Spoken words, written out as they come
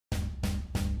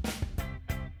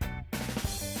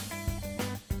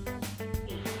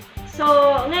So,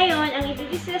 ngayon, ang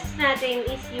i-discuss natin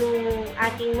is yung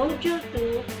ating Module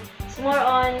 2. It's more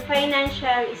on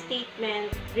financial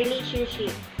statement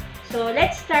relationship. So,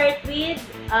 let's start with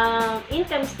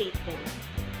income statement.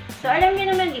 So, alam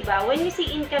niyo naman, di ba, when we say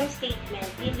income statement,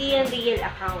 hindi yan real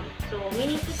account. So,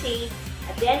 meaning to say,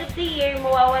 at the end of the year,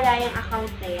 mawawala yung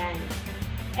account na yan.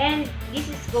 And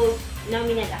this is called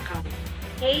nominal account.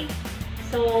 Okay?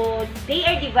 So, they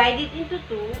are divided into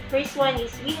two. First one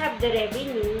is we have the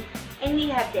revenue and we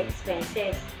have the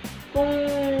expenses. Kung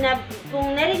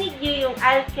narinig nyo yung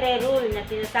ALCRE rule na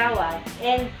tinatawag,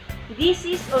 and this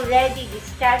is already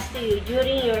discussed to you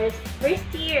during your first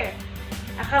year,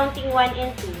 accounting 1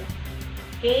 and 2.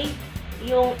 Okay?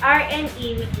 Yung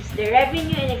R&E, which is the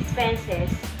revenue and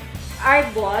expenses, are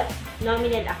both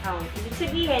nominal account. Ibig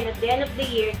sabihin, at the end of the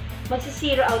year,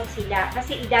 magsi-zero out sila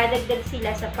kasi idadagdag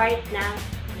sila sa part ng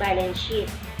balance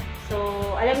sheet. So,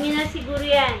 alam niyo na siguro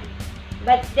yan.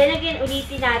 But then again,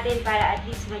 ulitin natin para at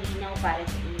least malinaw para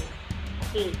sa inyo.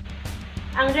 Okay.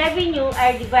 Ang revenue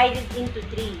are divided into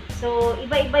 3. So,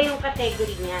 iba-iba yung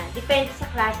category niya. Depende sa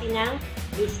klase ng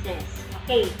business.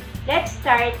 Okay. Let's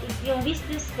start if yung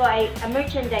business ko ay a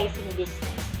merchandising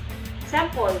business.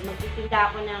 Example,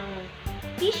 magtitinda ako ng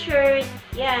t-shirt,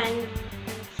 yan.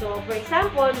 So, for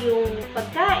example, yung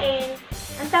pagkain,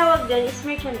 ang tawag doon is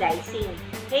merchandising.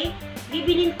 Okay?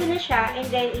 Bibilin ko na siya and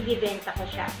then ibibenta ko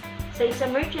siya. So, it's a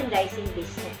merchandising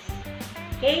business.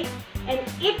 Okay? And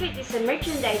if it is a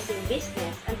merchandising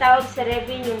business, ang tawag sa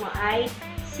revenue mo ay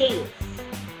sales.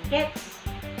 Gets?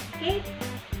 Okay?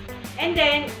 And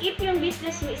then, if yung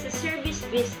business mo is a service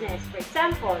business, for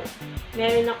example,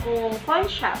 meron akong pawn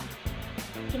shop,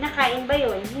 kinakain ba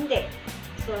yun? Hindi.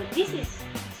 So, this is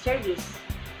service.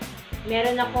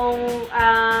 Meron akong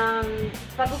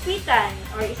pagupitan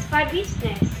or spa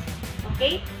business.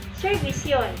 Okay? Service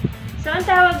yon. So, ang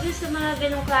tawag dun sa mga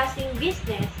ganong klaseng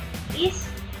business is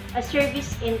a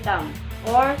service income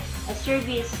or a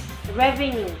service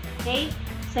revenue. Okay?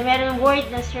 So, meron word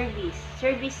na service.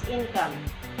 Service income.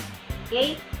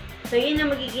 Okay? So, yun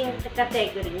ang magiging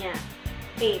category niya.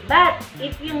 Okay? But,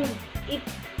 if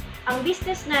ang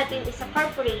business natin is a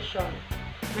corporation,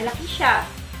 malaki siya.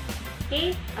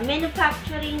 Okay? A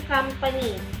manufacturing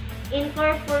company,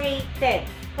 incorporated,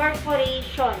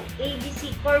 corporation,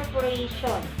 ABC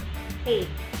Corporation. Okay.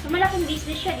 So, malaking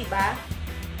business siya, di ba?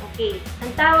 Okay.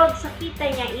 Ang tawag sa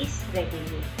kita niya is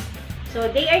revenue. So,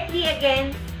 they are 3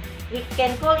 again. We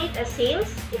can call it a sales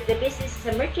if the business is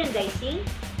a merchandising.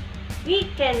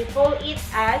 We can call it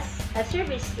as a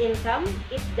service income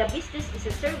if the business is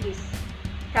a service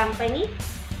company.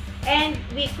 And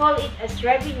we call it as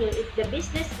revenue if the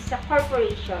business is a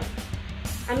corporation,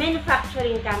 a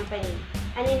manufacturing company,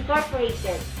 an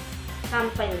incorporated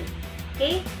company.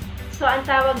 Okay? So, ang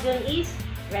tawag dun is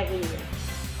revenue.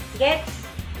 Gets?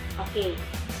 Okay.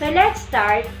 So, let's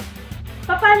start.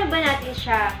 Paano ba natin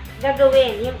siya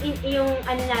gagawin? Yung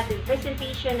ano natin,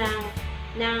 presentation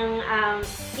ng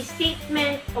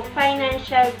statement of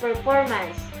financial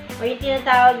performance o yung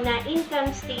tinatawag na income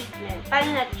statement.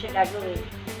 Paano natin siya gagawin?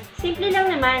 Simple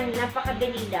lang naman,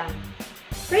 napakadali lang.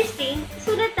 First thing,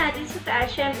 sulat natin sa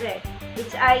taas, syempre.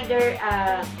 It's either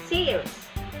sales.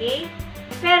 Okay?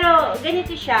 Pero,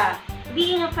 ganito siya.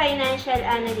 Being a financial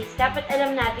analyst, dapat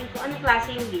alam natin kung anong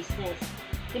klase yung business.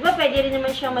 Diba, pwede rin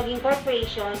naman siyang maging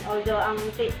corporation, although ang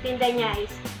tinda niya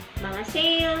is mga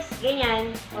sales,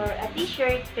 ganyan, or a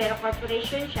t-shirt, pero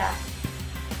corporation siya.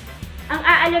 Ang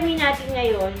aalamin natin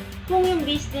ngayon, kung yung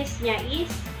business niya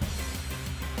is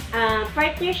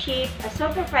partnership, a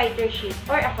sole proprietorship,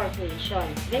 or a corporation.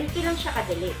 Ganito lang siya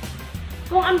kadali.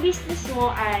 Kung ang business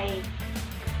mo ay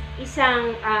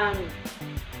isang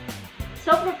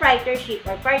sole proprietorship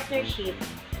or partnership,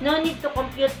 no need to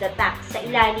compute the tax sa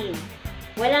ilalim.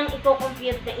 Walang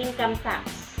i-compute na income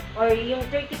tax or yung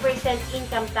 30%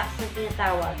 income tax na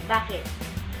tinatawag. Bakit?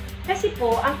 Kasi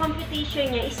po, ang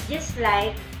computation niya is just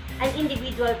like an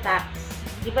individual tax.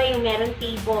 Di ba yung meron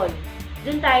table?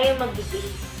 Doon tayo mag-base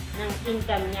ng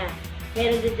income niya.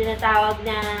 Meron din tinatawag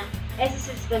na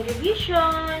SSS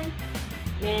contribution,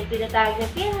 may tinatawag na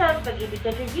PhilHealth, pag-ibig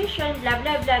contribution, blah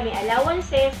blah blah, may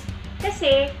allowances.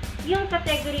 Kasi, yung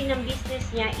category ng business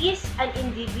niya is an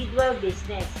individual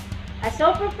business. A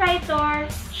sole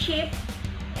proprietorship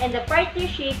and a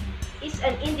partnership is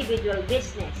an individual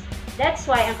business. That's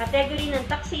why, ang category ng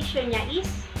taxation niya is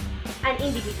an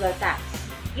individual tax.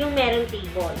 Yung meron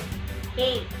table.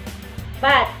 Okay?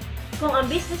 But, kung ang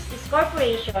business is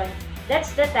corporation,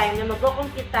 that's the time na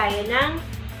mag-compute tayo ng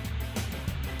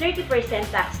 30%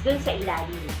 tax dun sa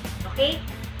ilalim. Okay?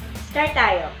 Start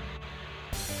tayo.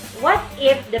 What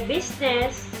if the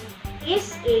business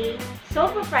is a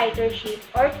sole proprietorship,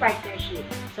 or partnership.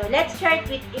 So, let's start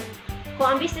with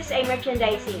kung ang business ay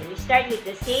merchandising. We start with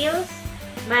the sales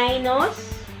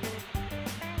minus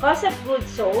cost of goods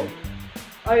sold,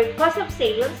 or cost of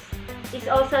sales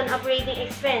is also an operating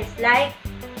expense. Like,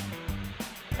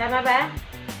 tama ba?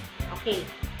 Okay.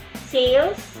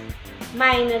 Sales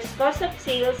minus cost of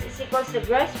sales is equals to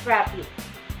gross profit.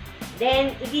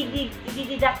 Then,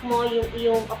 i-deduct mo yung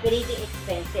iyong operating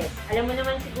expenses. Alam mo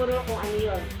naman siguro kung ano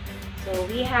yun. So,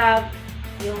 we have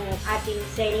yung ating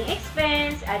selling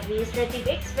expense, administrative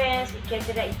expense,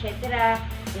 etc., etc.,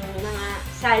 yung mga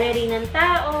salary ng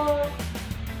tao,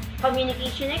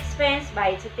 communication expense,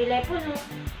 bayad sa telepono,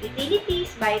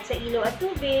 utilities, bayad sa ilaw at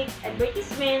tubig,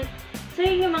 advertisement. So,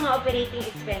 yun yung mga operating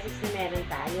expenses na meron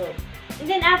tayo. And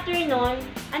then, after nun,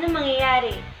 anong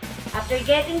mangyayari? After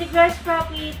getting the gross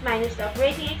profit minus the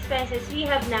operating expenses, we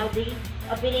have now the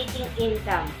operating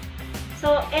income.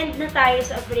 So, end na tayo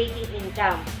sa operating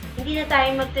income. Hindi na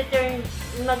tayo magte-turn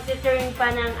pa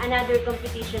ng another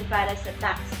computation para sa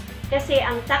tax. Kasi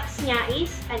ang tax niya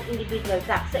is an individual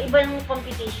tax. So, iba ng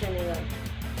computation na yun.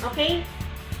 Okay?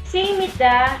 Same with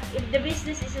if the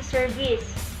business is a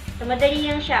service. So, madali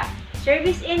lang siya.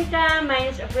 Service income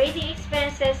minus operating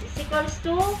expenses is equals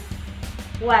to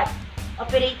what?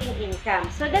 Operating income.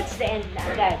 So, that's the end na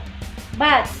agad.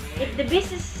 But, if the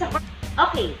business is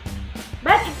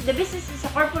a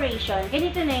corporation,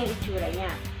 ganito na yung itsura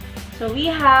niya. So, we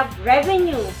have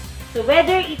revenue. So,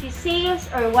 whether it is sales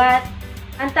or what,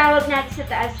 ang tawag natin sa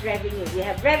taas, revenue. We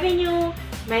have revenue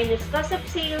minus cost of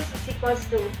sales is equals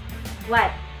to what?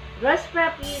 Gross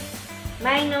profit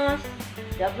minus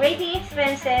the operating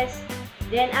expenses.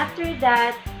 Then, after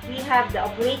that, we have the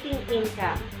operating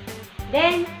income.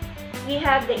 Then, we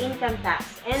have the income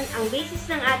tax. And ang basis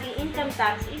ng ating income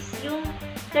tax is yung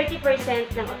 30%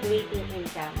 ng operating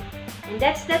income. And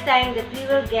that's the time that we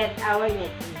will get our net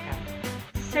income.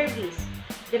 Service.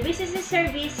 The business is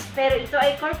service, pero ito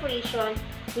ay corporation.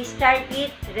 We start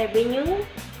with revenue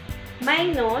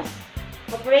minus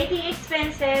operating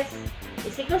expenses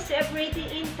is equals to operating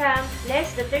income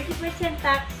less the 30%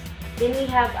 tax. Then we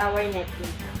have our net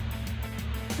income.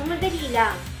 So, madali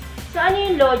lang. So, ano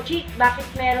yung logic? Bakit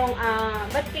merong,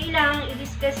 ba't kailangan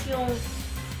i-discuss yung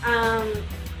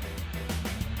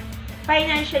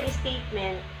financial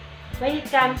statement when it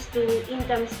comes to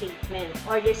income statement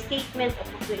or the statement of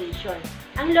operation?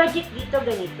 Ang logic dito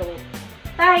ganito.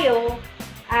 Tayo,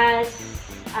 as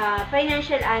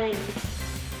financial analyst,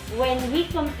 when we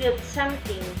compute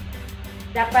something,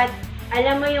 dapat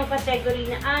alam mo yung category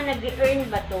na, nag-earn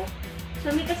ba to?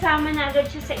 So, may kasama na agad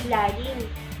siya sa ilalim.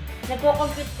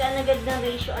 Nagko-compute ka na agad ng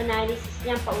ratio analysis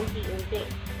niya paunti-unti.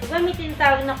 Diba may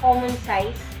tinatawag na common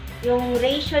size? Yung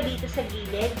ratio dito sa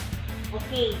gilid.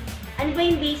 Okay. Ano ba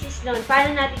yung basis nun?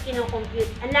 Paano natin kino-compute?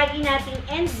 Ang lagi nating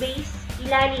end base,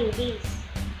 ilalim base.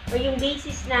 O yung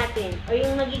basis natin, o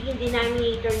yung magiging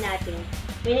denominator natin.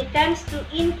 When it comes to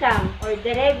income or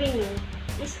the revenue,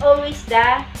 is always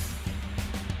the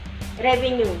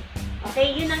revenue.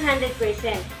 Okay? Yun ang 100%.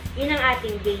 Yun ang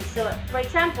ating base. So, for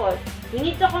example, we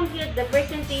need to compute the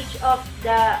percentage of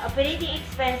the operating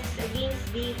expenses against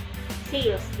the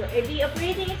sales. The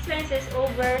operating expenses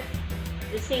over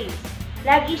the sales.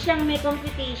 Lagi siyang may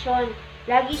computation.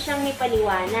 Lagi siyang may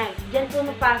paliwanag. Diyan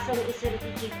pumapasok ang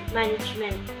strategic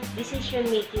management, decision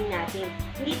making natin.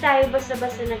 Hindi tayo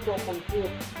basta-basta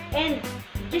nagko-compute. And,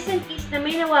 just in case na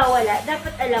may nawawala,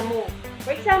 dapat alam mo.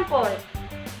 For example,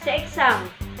 sa exam,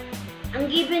 ang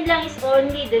given lang is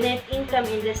only the net income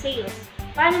and the sales.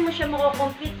 Paano mo siya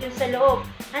mako-compute yung sa loob?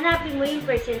 Hanapin mo yung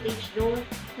percentage ng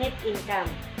net income.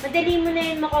 Madali mo na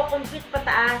yun mako-compute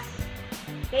pataas.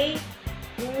 Okay?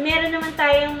 Meron naman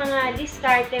tayong mga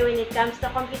diskarte when it comes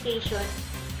to computation.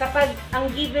 Kapag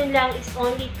ang given lang is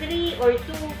only 3 or 2,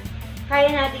 kaya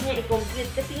natin yung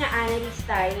i-compute kasi nga analyst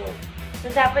tayo.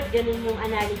 So, dapat ganun yung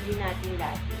analogy natin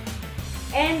lagi.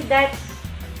 And that's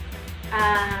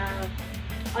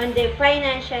on the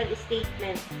financial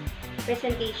statement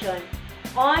presentation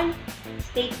on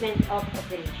statement of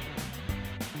operation.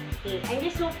 Okay, I'm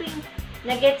just hoping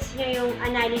na gets nyo yung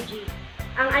analogy.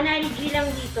 Ang analogy lang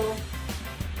dito,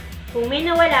 kung may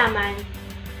nawala man,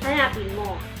 hanapin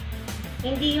mo.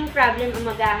 Hindi yung problem ang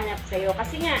maghahanap sa'yo.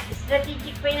 Kasi nga,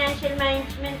 strategic financial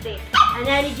management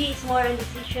Analogy is more on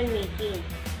decision making.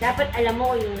 Dapat alam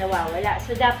mo yung nawawala.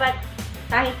 So, dapat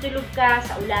kahit tulog ka,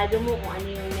 sa ulado mo kung ano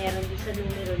yung meron doon sa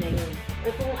numero na yun.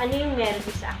 O kung ano yung meron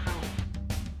doon sa account.